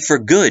that money for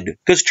good.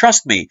 Because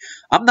trust me,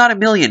 I'm not a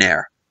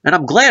millionaire. And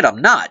I'm glad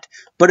I'm not.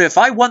 But if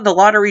I won the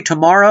lottery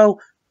tomorrow,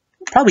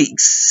 probably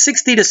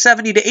 60 to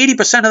 70 to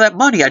 80% of that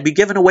money I'd be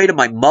giving away to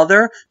my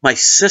mother, my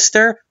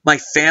sister, my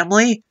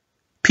family,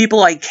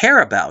 people I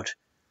care about.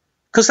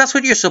 Because that's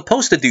what you're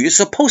supposed to do. You're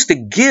supposed to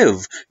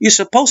give. You're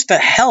supposed to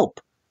help.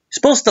 You're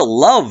supposed to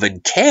love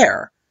and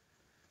care.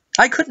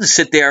 I couldn't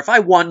sit there if I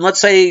won,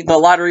 let's say the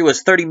lottery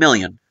was $30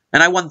 million,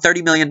 and I won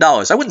 $30 million.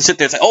 I wouldn't sit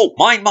there and say, oh,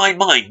 mine, mine,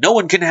 mine. No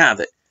one can have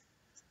it.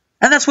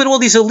 And that's what all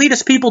these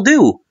elitist people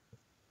do.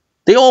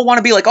 They all want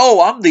to be like,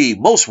 oh, I'm the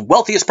most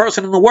wealthiest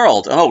person in the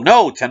world. Oh,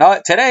 no,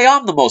 today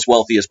I'm the most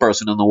wealthiest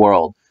person in the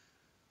world.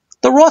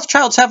 The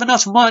Rothschilds have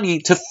enough money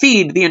to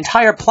feed the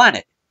entire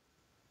planet.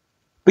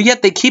 But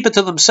yet they keep it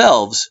to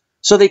themselves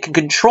so they can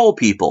control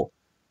people.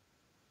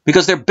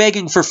 Because they're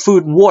begging for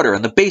food and water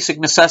and the basic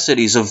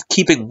necessities of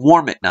keeping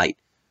warm at night.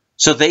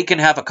 So they can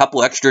have a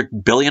couple extra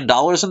 $1 billion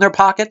in their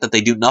pocket that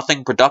they do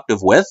nothing productive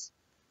with.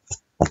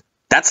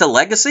 That's a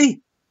legacy?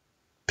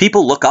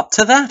 People look up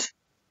to that?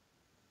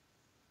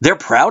 They're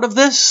proud of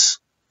this?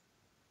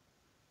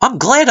 I'm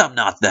glad I'm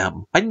not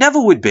them. I never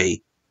would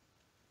be.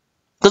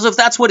 Because if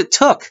that's what it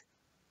took,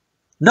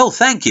 no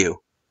thank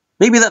you.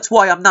 Maybe that's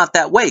why I'm not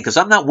that way, because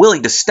I'm not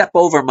willing to step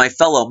over my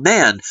fellow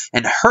man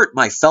and hurt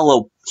my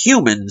fellow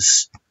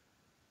humans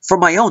for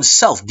my own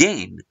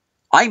self-gain.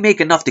 I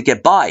make enough to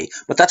get by,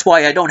 but that's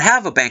why I don't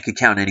have a bank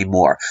account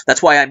anymore.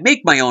 That's why I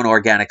make my own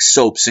organic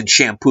soaps and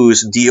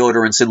shampoos and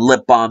deodorants and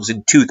lip balms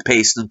and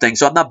toothpaste and things,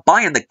 so I'm not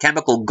buying the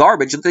chemical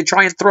garbage that they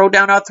try and throw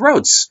down our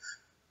throats.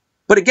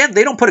 But again,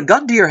 they don't put a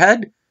gun to your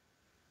head.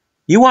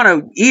 You want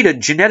to eat a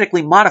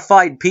genetically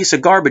modified piece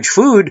of garbage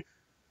food,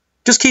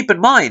 just keep in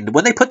mind,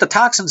 when they put the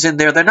toxins in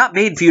there, they're not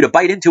made for you to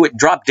bite into it and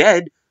drop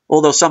dead.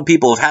 Although some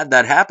people have had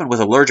that happen with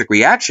allergic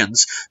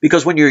reactions,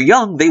 because when you're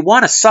young, they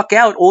want to suck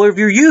out all of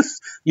your youth,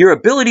 your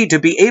ability to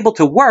be able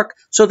to work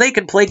so they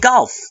can play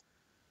golf.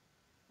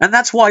 And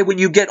that's why when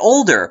you get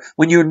older,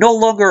 when you're no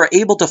longer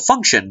able to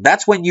function,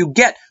 that's when you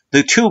get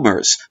the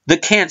tumors, the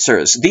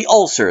cancers, the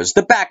ulcers,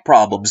 the back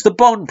problems, the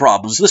bone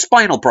problems, the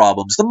spinal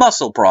problems, the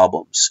muscle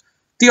problems,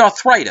 the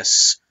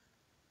arthritis.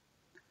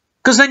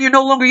 Because then you're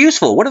no longer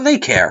useful. What do they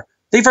care?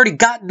 They've already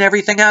gotten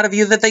everything out of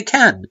you that they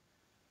can.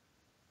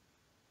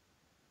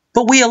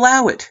 But we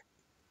allow it.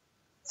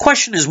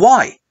 Question is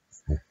why?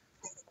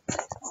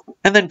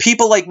 And then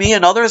people like me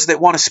and others that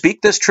want to speak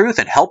this truth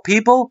and help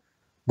people,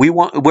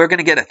 we're going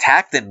to get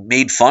attacked and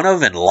made fun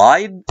of and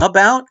lied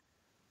about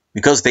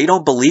because they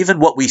don't believe in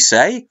what we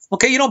say?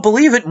 Okay, you don't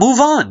believe it, move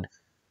on.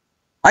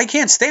 I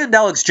can't stand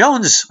Alex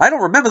Jones. I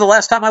don't remember the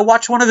last time I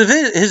watched one of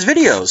his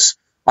videos.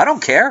 I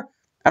don't care.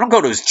 I don't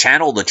go to his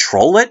channel to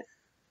troll it.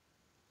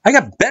 I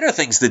got better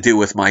things to do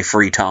with my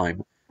free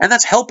time. And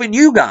that's helping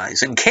you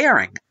guys and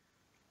caring.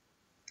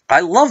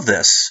 I love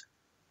this.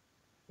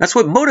 That's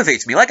what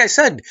motivates me. Like I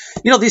said,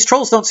 these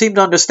trolls don't seem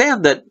to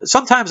understand that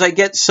sometimes I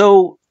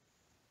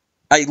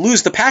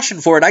lose the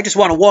passion for it. I just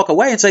want to walk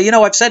away and say,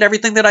 I've said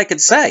everything that I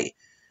could say.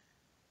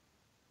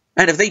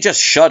 And if they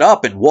just shut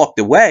up and walked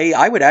away,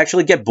 I would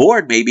actually get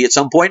bored maybe at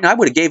some point, and I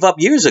would have gave up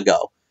years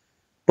ago.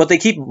 But they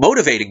keep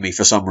motivating me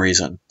for some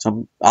reason.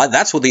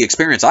 That's what the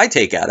experience I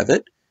take out of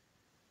it.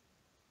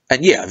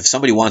 And yeah, if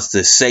somebody wants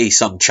to say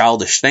some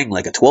childish thing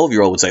like a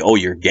 12-year-old would say, oh,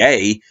 you're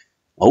gay.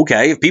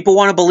 Okay, if people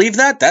want to believe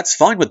that, that's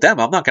fine with them.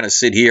 I'm not going to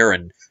sit here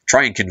and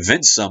try and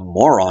convince some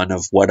moron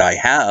of what I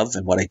have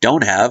and what I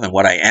don't have and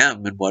what I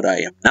am and what I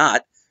am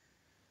not.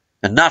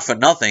 And not for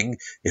nothing,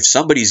 if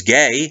somebody's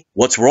gay,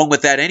 what's wrong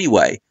with that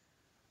anyway?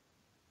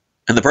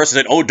 And the person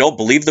said, oh, don't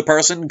believe the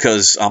person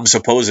because I'm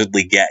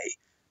supposedly gay.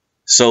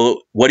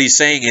 So what he's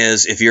saying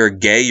is, if you're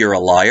gay, you're a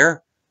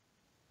liar?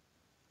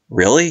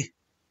 Really?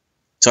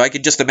 So I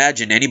could just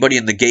imagine anybody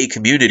in the gay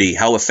community,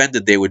 how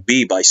offended they would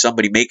be by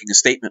somebody making a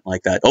statement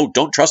like that. Oh,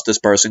 don't trust this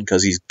person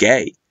because he's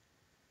gay.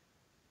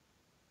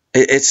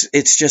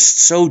 It's just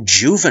so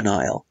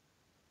juvenile.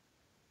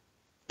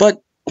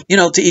 But,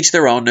 to each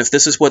their own. If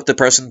this is what the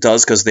person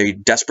does because they're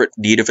in desperate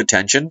need of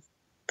attention,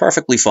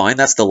 perfectly fine.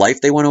 That's the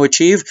life they want to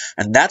achieve.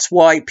 And that's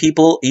why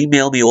people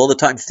email me all the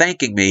time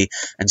thanking me.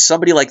 And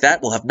somebody like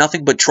that will have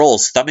nothing but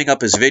trolls thumbing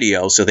up his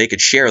video so they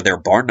could share their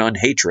bar none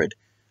hatred.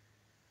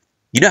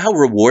 You know how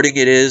rewarding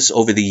it is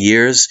over the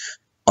years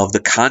of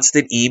the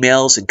constant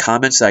emails and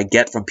comments I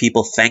get from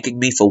people thanking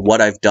me for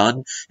what I've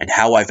done and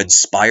how I've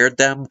inspired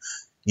them?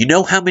 You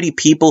know how many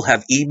people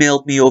have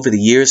emailed me over the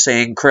years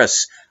saying,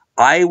 Chris,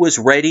 I was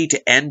ready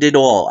to end it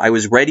all. I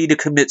was ready to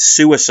commit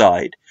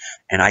suicide.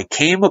 And I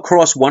came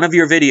across one of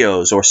your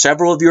videos or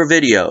several of your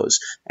videos.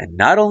 And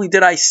not only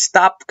did I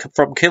stop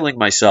from killing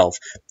myself,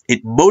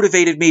 it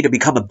motivated me to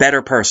become a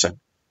better person.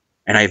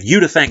 And I have you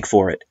to thank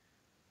for it.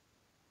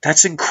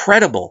 That's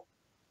incredible.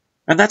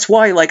 And that's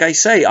why, like I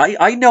say,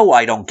 I know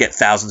I don't get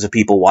thousands of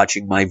people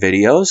watching my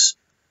videos.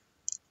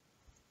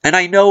 And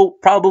I know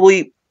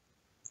probably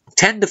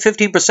 10 to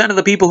 15% of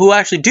the people who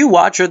actually do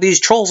watch are these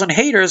trolls and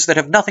haters that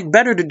have nothing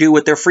better to do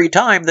with their free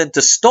time than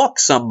to stalk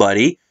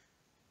somebody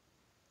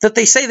that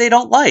they say they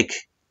don't like.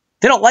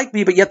 They don't like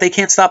me, but yet they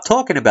can't stop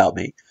talking about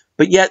me.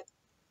 But yet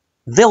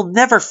they'll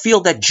never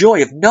feel that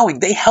joy of knowing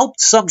they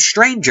helped some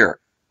stranger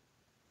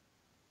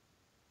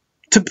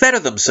to better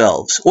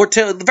themselves, or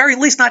to at the very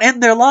least not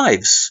end their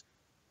lives.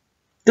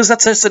 Because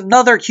that's just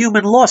another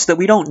human loss that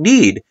we don't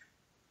need.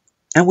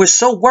 And we're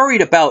so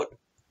worried about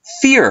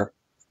fear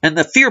and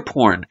the fear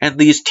porn and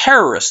these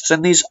terrorists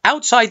and these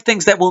outside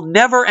things that will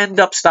never end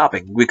up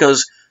stopping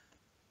because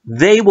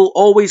they will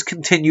always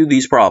continue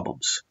these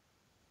problems.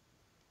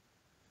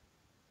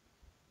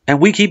 And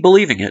we keep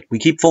believing it. We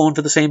keep falling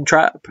for the same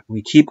trap.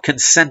 We keep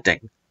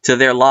consenting to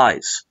their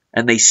lies.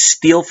 And they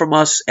steal from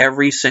us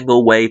every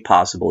single way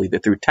possible, either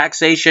through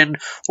taxation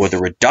or the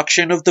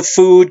reduction of the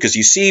food. Because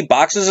you see,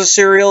 boxes of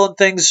cereal and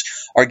things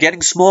are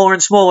getting smaller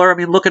and smaller. I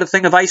mean, look at a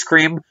thing of ice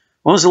cream.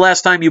 When was the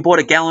last time you bought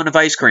a gallon of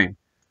ice cream?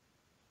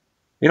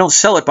 They don't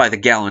sell it by the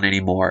gallon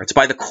anymore. It's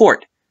by the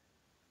quart.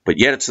 But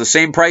yet it's the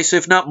same price,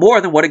 if not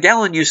more, than what a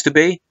gallon used to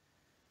be.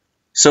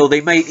 So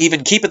they may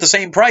even keep it the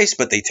same price,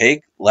 but they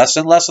take less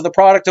and less of the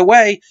product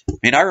away. I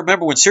mean, I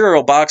remember when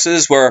cereal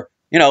boxes were,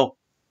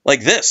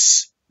 like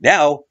this.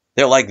 Now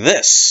they're like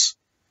this.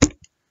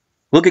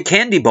 Look at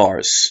candy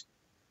bars.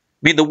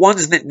 I mean, the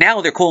ones that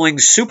now they're calling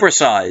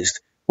supersized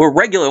were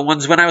regular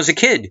ones when I was a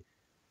kid.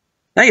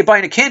 Now you're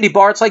buying a candy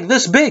bar, it's like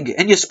this big,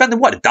 and you're spending,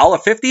 what,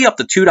 $1.50 up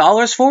to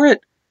 $2 for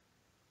it?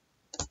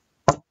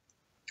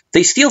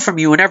 They steal from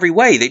you in every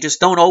way. They just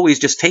don't always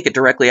just take it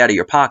directly out of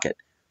your pocket.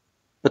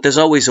 But there's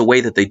always a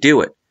way that they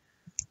do it.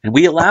 And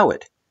we allow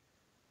it.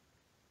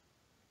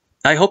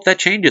 I hope that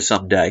changes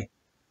someday.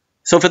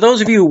 So for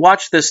those of you who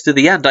watch this to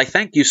the end, I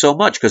thank you so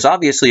much. Because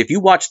obviously if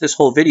you watch this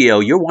whole video,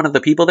 you're one of the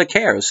people that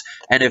cares.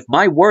 And if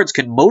my words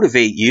can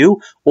motivate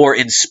you or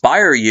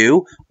inspire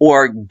you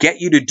or get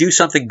you to do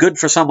something good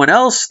for someone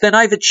else, then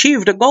I've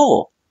achieved a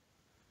goal.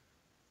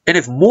 And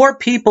if more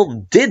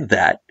people did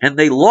that and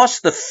they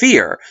lost the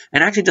fear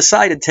and actually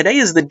decided today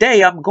is the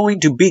day I'm going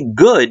to be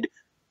good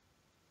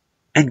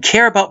and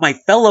care about my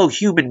fellow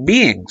human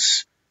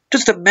beings,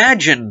 just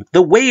imagine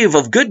the wave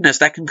of goodness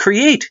that can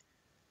create.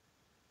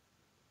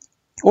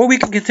 Or we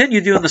can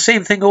continue doing the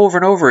same thing over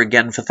and over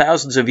again for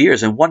thousands of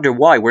years and wonder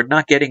why we're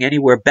not getting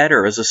anywhere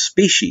better as a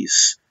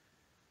species.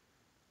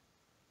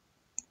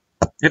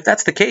 If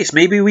that's the case,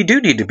 maybe we do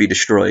need to be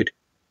destroyed.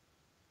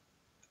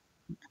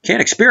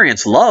 Can't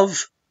experience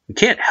love. We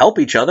can't help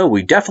each other.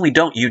 We definitely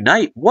don't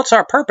unite. What's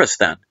our purpose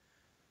then?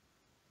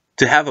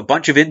 To have a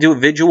bunch of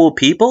individual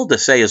people to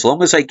say, as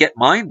long as I get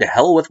mine, to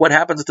hell with what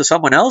happens to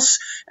someone else,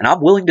 and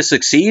I'm willing to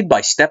succeed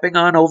by stepping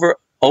on over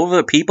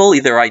the people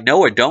either I know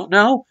or don't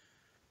know?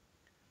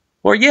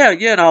 Or,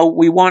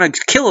 we want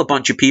to kill a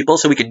bunch of people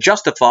so we can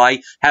justify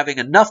having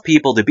enough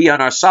people to be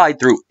on our side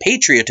through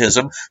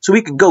patriotism so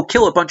we can go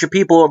kill a bunch of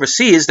people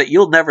overseas that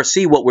you'll never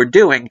see what we're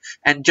doing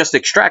and just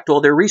extract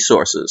all their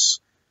resources.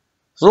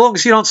 As long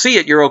as you don't see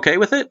it, you're okay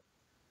with it?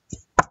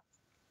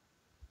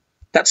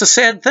 That's a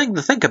sad thing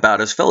to think about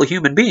as fellow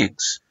human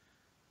beings.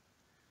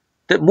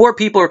 That more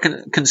people are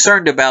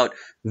concerned about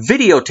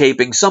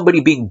videotaping somebody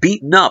being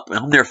beaten up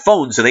on their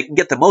phone so they can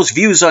get the most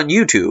views on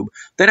YouTube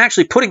than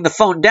actually putting the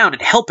phone down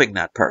and helping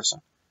that person.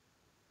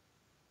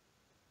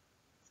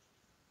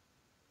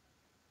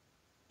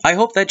 I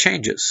hope that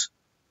changes.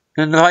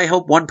 And if I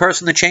help one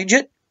person to change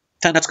it,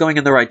 then that's going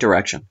in the right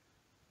direction.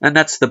 And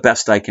that's the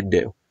best I can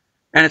do.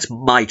 And it's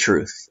my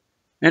truth.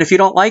 And if you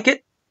don't like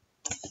it,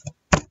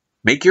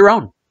 make your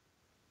own.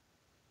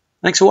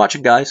 Thanks for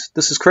watching, guys.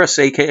 This is Chris,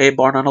 a.k.a.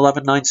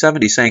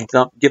 Barnon11970, saying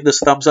give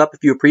this a thumbs up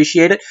if you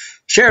appreciate it.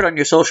 Share it on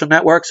your social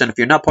networks. And if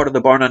you're not part of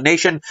the Barnon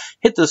Nation,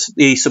 hit the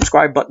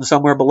subscribe button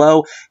somewhere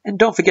below. And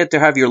don't forget to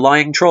have your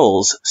lying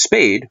trolls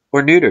spayed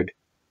or neutered.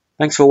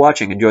 Thanks for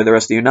watching. Enjoy the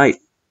rest of your night.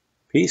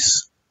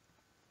 Peace.